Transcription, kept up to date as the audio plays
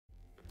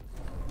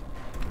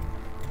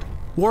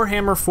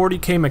Warhammer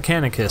 40k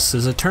Mechanicus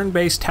is a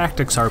turn-based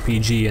tactics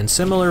RPG in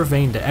similar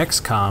vein to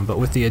XCOM, but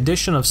with the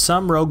addition of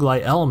some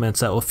roguelite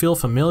elements that will feel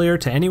familiar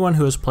to anyone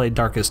who has played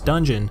Darkest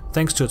Dungeon,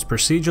 thanks to its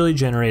procedurally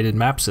generated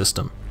map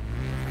system.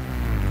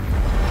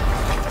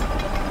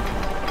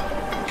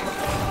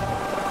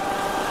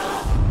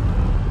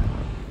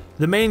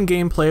 The main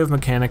gameplay of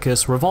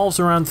Mechanicus revolves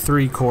around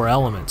three core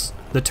elements: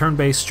 the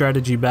turn-based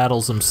strategy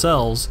battles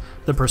themselves,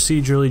 the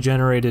procedurally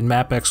generated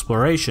map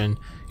exploration,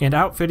 and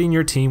outfitting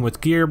your team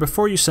with gear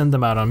before you send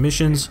them out on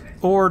missions,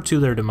 or to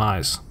their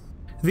demise.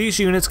 These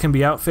units can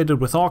be outfitted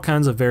with all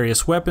kinds of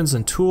various weapons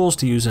and tools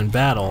to use in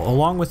battle,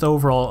 along with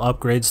overall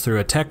upgrades through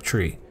a tech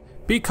tree.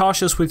 Be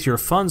cautious with your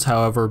funds,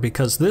 however,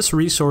 because this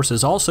resource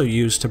is also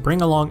used to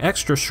bring along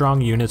extra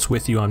strong units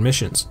with you on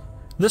missions.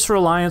 This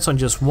reliance on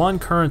just one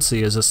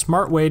currency is a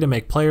smart way to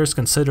make players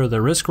consider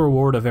the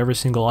risk-reward of every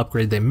single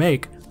upgrade they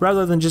make,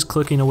 rather than just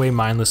clicking away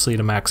mindlessly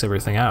to max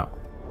everything out.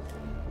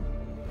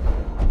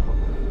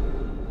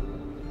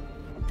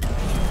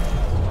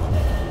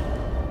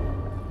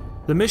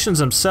 The missions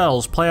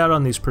themselves play out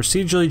on these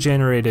procedurally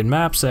generated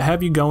maps that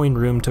have you going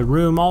room to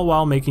room, all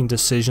while making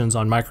decisions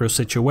on micro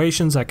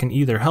situations that can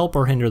either help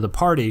or hinder the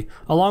party,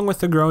 along with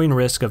the growing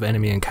risk of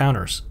enemy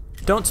encounters.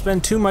 Don't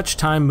spend too much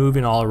time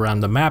moving all around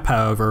the map,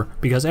 however,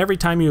 because every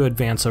time you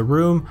advance a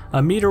room,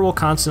 a meter will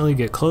constantly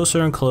get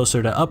closer and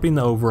closer to upping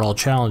the overall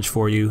challenge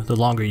for you the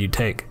longer you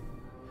take.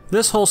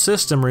 This whole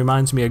system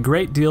reminds me a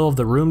great deal of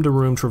the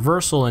room-to-room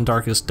traversal in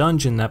Darkest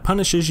Dungeon that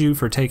punishes you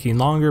for taking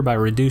longer by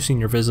reducing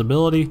your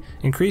visibility,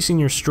 increasing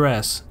your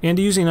stress, and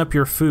using up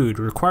your food,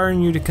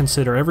 requiring you to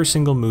consider every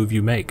single move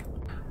you make.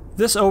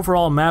 This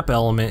overall map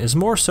element is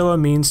more so a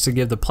means to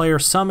give the player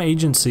some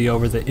agency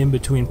over the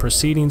in-between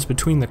proceedings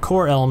between the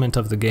core element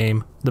of the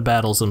game, the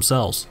battles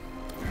themselves.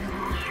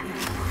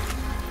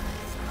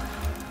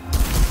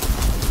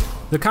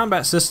 The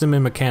combat system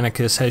in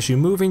Mechanicus has you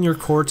moving your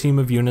core team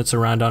of units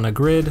around on a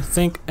grid,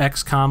 think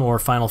XCOM or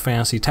Final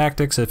Fantasy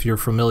Tactics if you're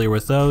familiar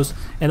with those,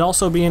 and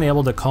also being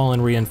able to call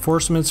in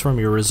reinforcements from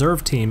your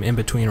reserve team in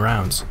between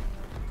rounds.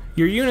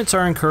 Your units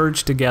are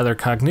encouraged to gather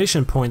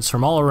cognition points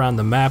from all around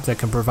the map that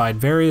can provide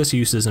various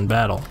uses in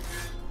battle.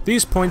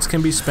 These points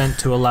can be spent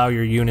to allow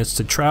your units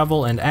to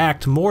travel and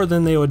act more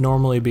than they would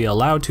normally be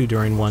allowed to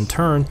during one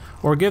turn,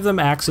 or give them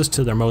access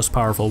to their most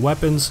powerful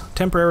weapons,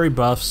 temporary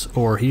buffs,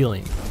 or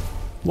healing.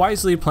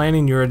 Wisely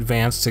planning your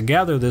advance to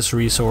gather this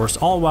resource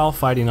all while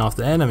fighting off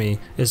the enemy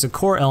is a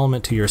core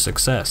element to your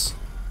success.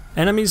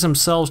 Enemies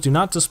themselves do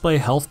not display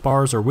health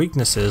bars or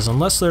weaknesses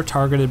unless they're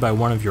targeted by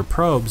one of your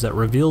probes that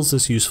reveals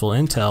this useful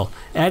intel,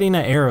 adding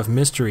an air of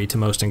mystery to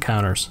most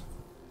encounters.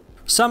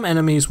 Some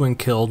enemies when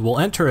killed will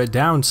enter a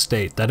down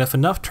state that if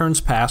enough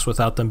turns pass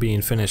without them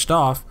being finished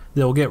off,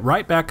 they will get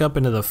right back up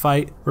into the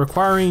fight,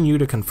 requiring you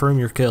to confirm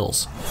your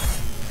kills.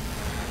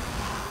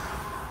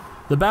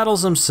 The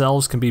battles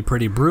themselves can be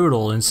pretty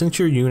brutal, and since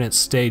your units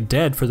stay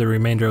dead for the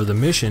remainder of the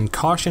mission,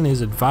 caution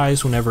is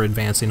advised whenever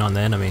advancing on the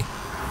enemy.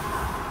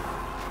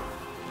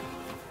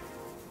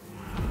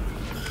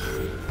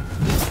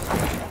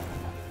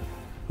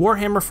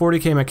 Warhammer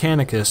 40k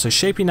Mechanicus is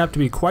shaping up to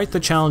be quite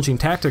the challenging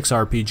tactics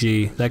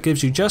RPG that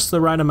gives you just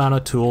the right amount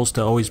of tools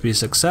to always be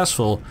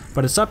successful,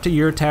 but it's up to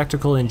your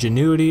tactical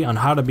ingenuity on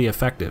how to be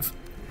effective.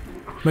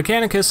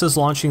 Mechanicus is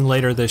launching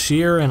later this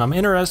year, and I'm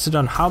interested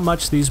on how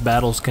much these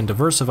battles can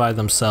diversify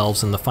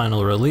themselves in the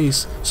final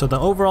release, so the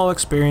overall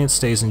experience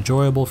stays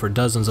enjoyable for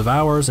dozens of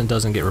hours and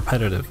doesn't get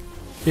repetitive.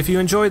 If you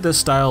enjoyed this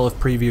style of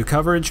preview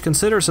coverage,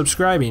 consider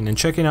subscribing and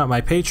checking out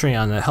my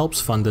Patreon that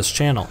helps fund this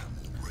channel.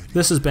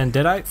 This has been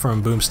Deadite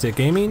from Boomstick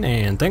Gaming,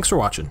 and thanks for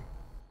watching.